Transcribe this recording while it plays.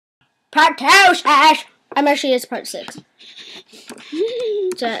Part 2 slash. I'm actually, it's part 6.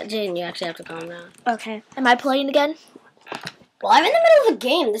 Jaiden, you actually have to calm down. Okay. Am I playing again? Well, I'm in the middle of a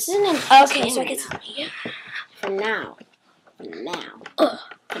game. This isn't an okay, so I right guess now. For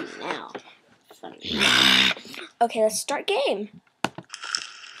now. Okay, let's start game.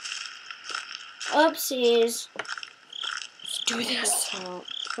 Oopsies. Let's do this.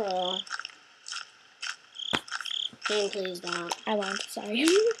 Pro. Please don't. I won't. Sorry.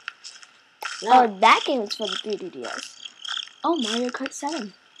 No. Oh, that game is for the 3DS. Oh, Mario Kart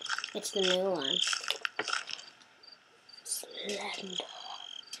 7. It's the new one. Slender.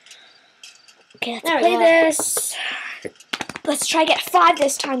 Okay, let's play this. Let's try to get 5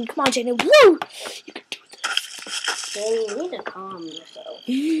 this time. Come on, Jaiden. Woo! You can do this. You need to calm yourself.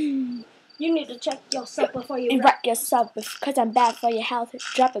 You need to check yourself before you wreck yourself because I'm bad for your health.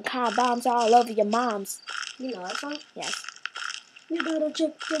 Dropping car bombs all over your moms. You know that song? Yes. You better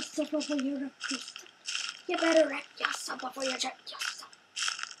check yourself before you wreck yourself. You better wreck yourself before you check yourself.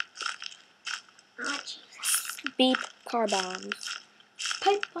 Oh, Jesus. Beep, car bombs.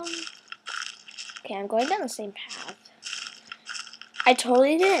 Pipe bomb. Okay, I'm going down the same path. I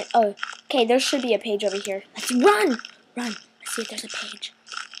totally didn't. Oh, okay, there should be a page over here. Let's run! Run. Let's see if there's a page.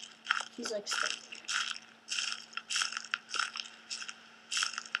 He's like stuck.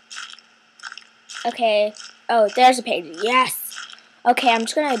 Okay. Oh, there's a page. Yes! Okay, I'm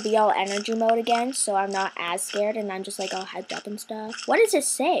just gonna be all energy mode again, so I'm not as scared, and I'm just like all hyped up and stuff. What does it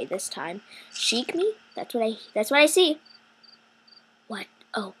say this time? Chic me? That's what I see. What?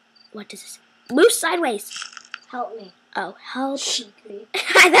 Oh, what does this say? Move sideways. Help me. Oh, help. Chic me.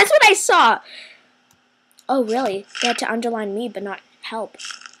 That's what I saw. Oh, really? They had to underline me, but not help.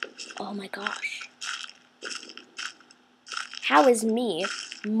 Oh my gosh. How is me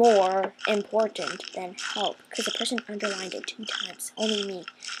more important than help? Because the person underlined it 2 times. Only me,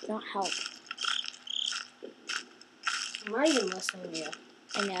 not help. I'm not even listening to you.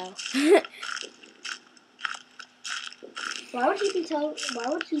 I know. Why would he be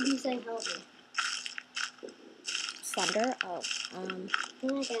saying help me? Slender? Oh, Doesn't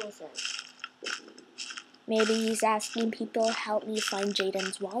make any sense. maybe he's asking people to help me find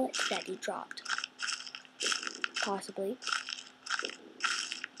Jaiden's wallet that he dropped. Possibly.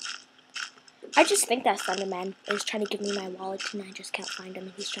 I just think that Slenderman is trying to give me my wallet and I just can't find him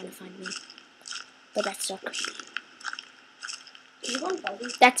and he's trying to find me. But that's so creepy. Is he going fuzzy?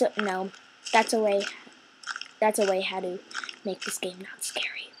 That's a way how to make this game not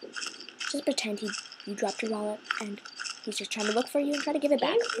scary. Just pretend you dropped your wallet and he's just trying to look for you and try to give it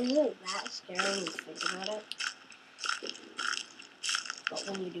back. Isn't it that scary when you think about it? But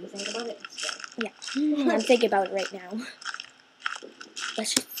when you do think about it, it's scary. Yeah. I'm thinking about it right now.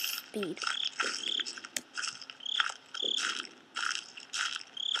 Let's just speed.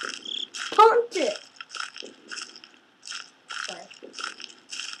 Pumped it! Sorry.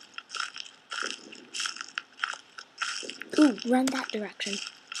 Ooh, run that direction.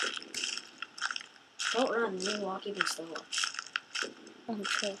 Don't run, you walk even slower. Oh,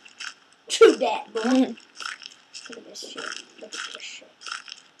 true. True that, boy. Mm-hmm. Look at this shit. Look at this shit.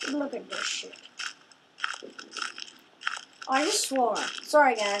 Look at this shit. Oh, I just swore.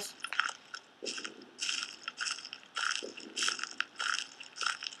 Sorry, guys.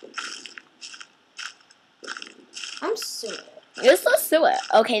 I'm suing. You're so silly.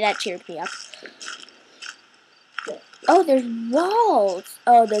 Okay, that cheered me up. Good. Oh, there's walls.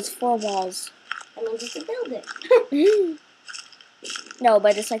 Oh, there's 4 walls. That means it's a building. No,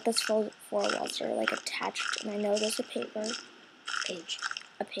 but it's like those 4 walls are like attached, and I know there's a paper. Page.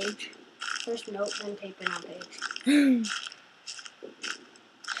 A page. First note, then paper, now page.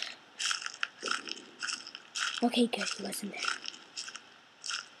 Okay, good. He wasn't there.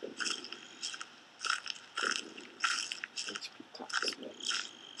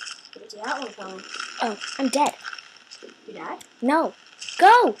 Where's that one from? Oh, I'm dead. You died? No.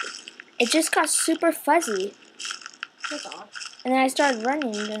 Go! It just got super fuzzy. That's odd. And then I started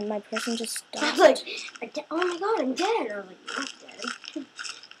running, and my person just stopped. I was like, oh my god, I'm dead. I was like, not dead.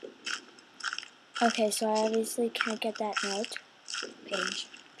 Okay, so I obviously can't get that note. Page.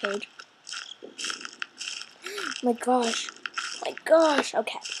 My gosh. My gosh.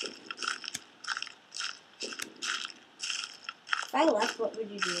 Okay. If I left, what would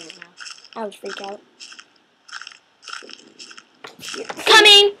you do right now? I would freak out.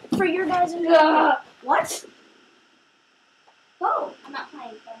 Coming! For your guys and what? Oh, I'm not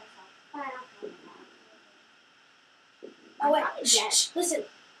playing by myself. Oh wait, shh, listen.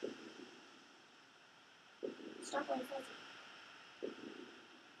 Stop playing fuzzy.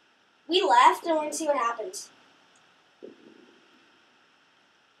 We left and we're gonna see what happens.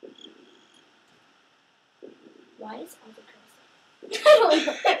 Why is all the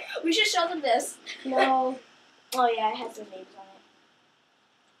girls there? We should show them this. No. Oh yeah, it has their names on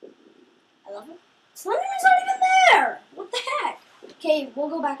it. I love it. Slenderman's not even there! What the heck? Okay, we'll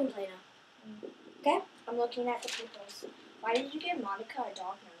go back and play now. Okay? I'm looking at the pupils. Why did you give Monica a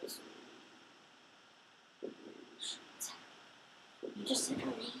dog nose? You just said her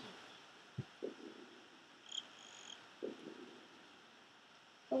name.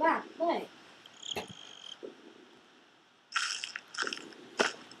 Go back, play.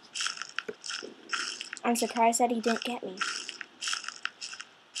 I'm surprised that he didn't get me.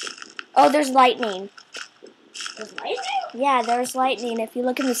 Oh, there's lightning. There's lightning? Yeah, there's lightning. If you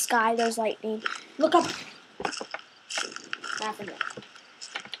look in the sky, there's lightning. Look up. I forget.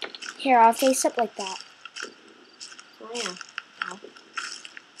 Here, I'll face up like that. Oh, yeah. Wow.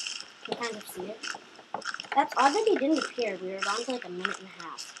 Can kind of see it. That's odd that he didn't appear. We were gone for like a minute and a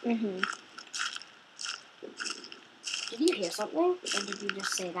half. Mm-hmm. Did you hear something? Or did you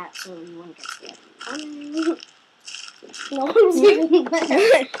just say that so you wouldn't get scared? No one's even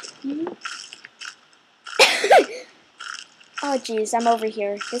there. Oh, jeez, I'm over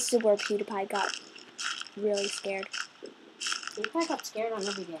here. This is where PewDiePie got really scared. PewDiePie got scared on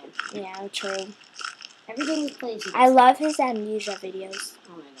every game. Yeah, true. Every game he plays, he I love his amnesia videos.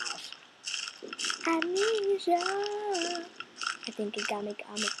 Oh my gosh. Amnesia. I think it got me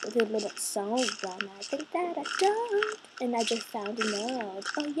with a little song run. I think that I don't. And I just found a note.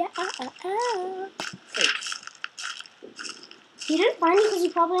 Oh, yeah. Hey. He didn't find it because he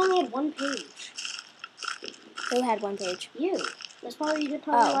probably only had one page. Who had one page? You. That's probably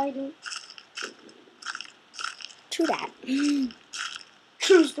why I didn't. True that.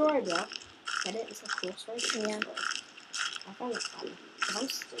 True story, bro. Get it? It's a cool story. Yeah. I found it funny. Because I'm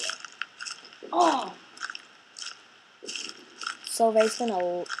stupid. Oh! Sylvain's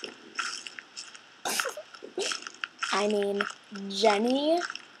gonna... I mean, Jenny?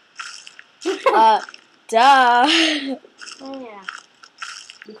 Duh. Oh, yeah.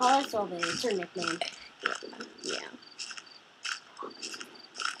 We call her Sylvain. It's her nickname. Yeah.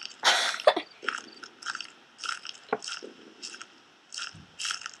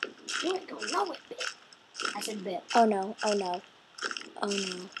 You ain't gonna know it, bit. I said bit. Oh no, oh no. Oh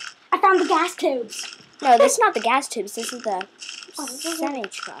no. I found the gas tubes. No, this is not the gas tubes. This is the this is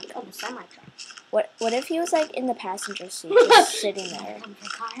semi-truck. Oh, the semi-truck. What if he was like in the passenger seat, just sitting there?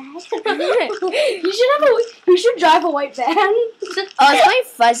 You should drive a white van. Oh, it's quite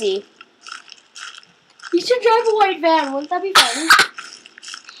fuzzy. You should drive a white van. Wouldn't that be fun?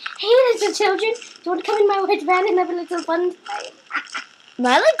 Hey, little children, do you want to come in my white van and have a little fun time? Am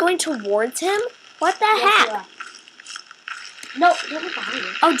I like going towards him? What the Yes, heck? No, don't look behind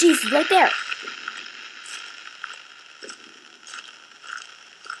you. Oh, jeez, right there.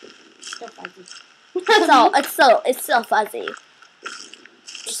 Still fuzzy. It's so fuzzy.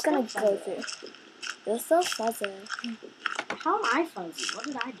 Just gonna go through. It's so fuzzy. How am I fuzzy? What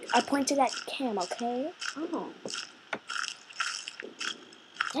did I do? I pointed at Cam, okay? Oh.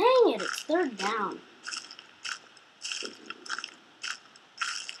 Dang it, it's third down.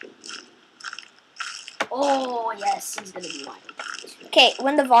 Oh, yes, he's gonna be wide. Okay,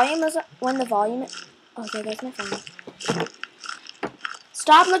 when the volume, oh, there goes my phone.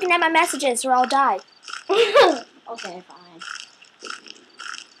 Stop looking at my messages or I'll die. Okay, fine.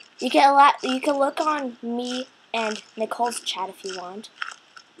 You can look on me and Nicole's chat if you want.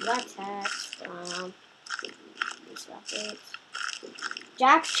 Got text.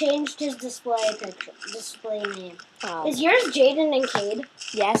 Jack changed his display name. Oh. Is yours Jaiden and Cade?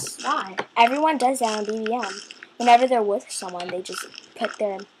 Yes. Why? Everyone does that on BBM. Whenever they're with someone, they just put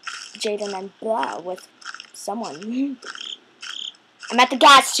their Jaiden and blah with someone. I'm at the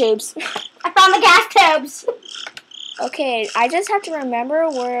gas tubes. I found the gas tubes. Okay, I just have to remember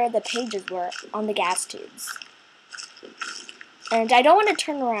where the pages were on the gas tubes. And I don't want to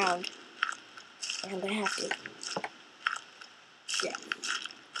turn around. I'm going to have to. Yeah.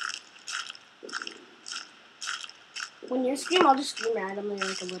 When you scream, I'll just scream randomly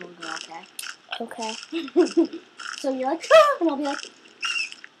like a little girl, okay? Okay. So you're like, ah! And I'll be like...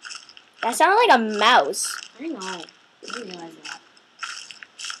 That sounded like a mouse. I know. I didn't realize that.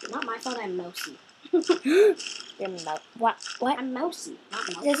 Not my fault, I'm mousy. You're what? I'm mousy, not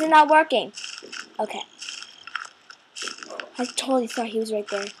mousy. This is not working. Okay. I totally thought he was right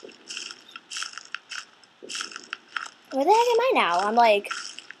there. Where the heck am I now? I'm like,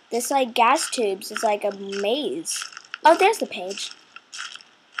 this like gas tubes is like a maze. Oh, there's the page.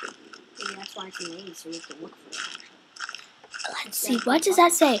 Maybe that's why it's a maze, so you have to look for it, actually. Let's see, what does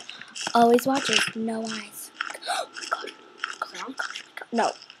that say? Always watches, no eyes. Oh my god.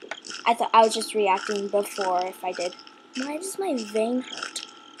 No. I thought I was just reacting before if I did. Why does my vein hurt?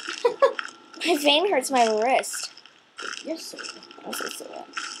 My vein hurts my wrist. You're silly. I'm so silly.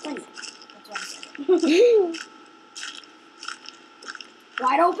 I know. That's why I said it.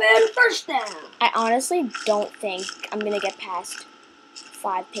 Wide open, first down. I honestly don't think I'm gonna get past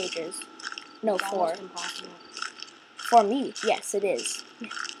 5 pages. No, It's 4. almost impossible. For me, yes, it is.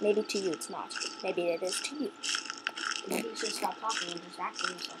 Maybe to you, it's not. Maybe it is to you. Maybe you should stop talking and just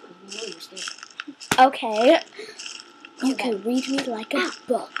acting yourself because we know you're scared. Okay. You can read me like a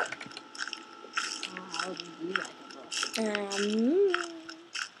book. How would you be like a book?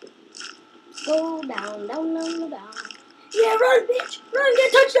 Go down, down, down, down. Yeah, run, bitch! Run, get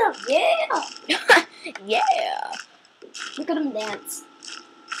a touchdown! Yeah! Yeah. Look at him dance.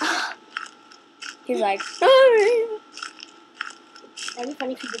 He's like, That'd be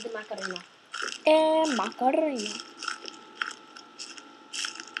funny if he did the Macarena. Macarena.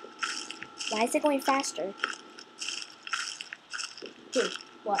 Why is it going faster?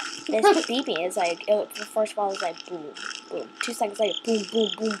 What? This beeping is like, the first ball is like boom, boom. 2 seconds later, boom, boom,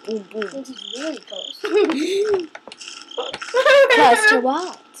 boom, boom, boom. I think he's really close. Close to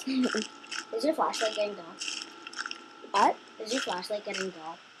what? Is your flashlight getting dull? What? Is your flashlight getting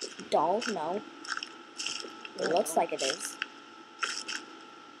dull? Dull? No. It looks like it is.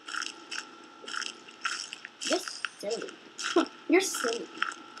 You're silly. You're silly.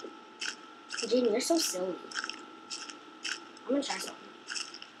 Jaiden, you're so silly. I'm gonna try something.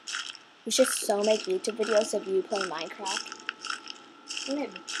 We should so make YouTube videos of you playing Minecraft.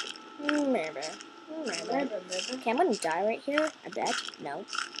 Maybe. Maybe. Okay, I'm gonna die right here. I bet. No.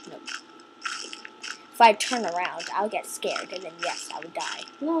 No. If I turn around, I'll get scared, and then yes, I would die.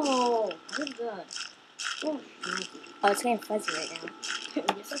 No, you're good. Oh, it's getting fuzzy right now.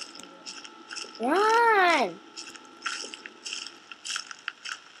 you're so silly. Run!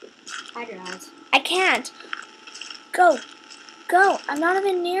 Hide your eyes. I can't. Go. Go. I'm not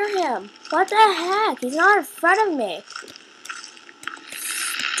even near him. What the heck? He's not in front of me.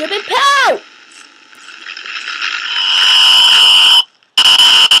 Stupid poo!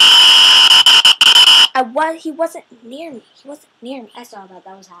 He wasn't near me. He wasn't near me. I saw that.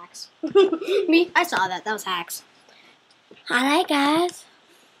 That was hacks. I saw that. That was hacks. Alright, guys.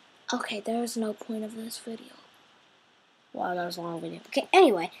 Okay, there was no point of this video. Wow, that was a long video. Okay,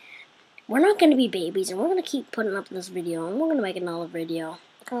 anyway. We're not going to be babies, and we're going to keep putting up this video, and we're going to make another video.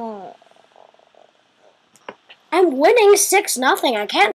 Oh. I'm winning 6-0. I can't